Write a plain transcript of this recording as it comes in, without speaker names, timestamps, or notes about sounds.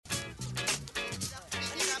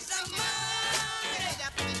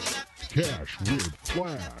Cash with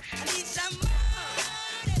Flash.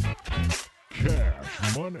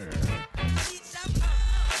 Cash money.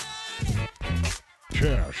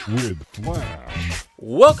 Cash with Flash.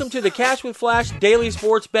 Welcome to the Cash with Flash Daily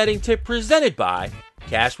Sports Betting Tip presented by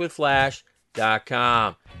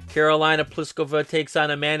CashWithFlash.com. Carolina Pliskova takes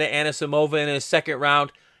on Amanda Anisimova in a second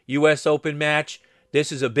round U.S. Open match.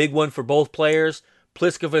 This is a big one for both players.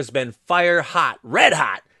 Pliskova has been fire hot, red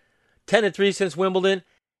hot, 10-3 since Wimbledon.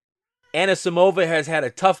 Anisimova has had a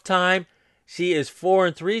tough time. She is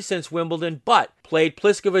 4-3 since Wimbledon, but played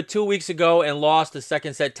Pliskova 2 weeks ago and lost the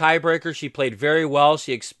second set tiebreaker. She played very well.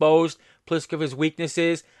 She exposed Pliskova's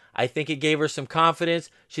weaknesses. I think it gave her some confidence.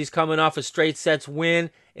 She's coming off a straight sets win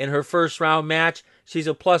in her first round match. She's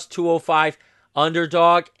a plus 205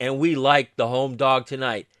 underdog, and we like the home dog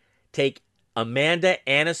tonight. Take Amanda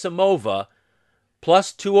Anisimova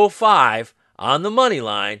plus 205 on the money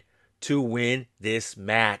line to win this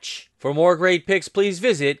match. For more great picks, please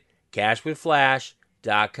visit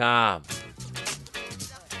CashWithFlash.com.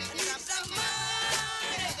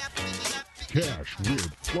 Cash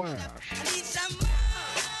with Flash.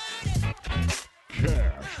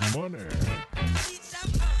 Cash money.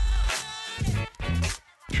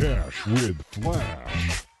 Cash with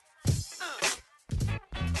Flash.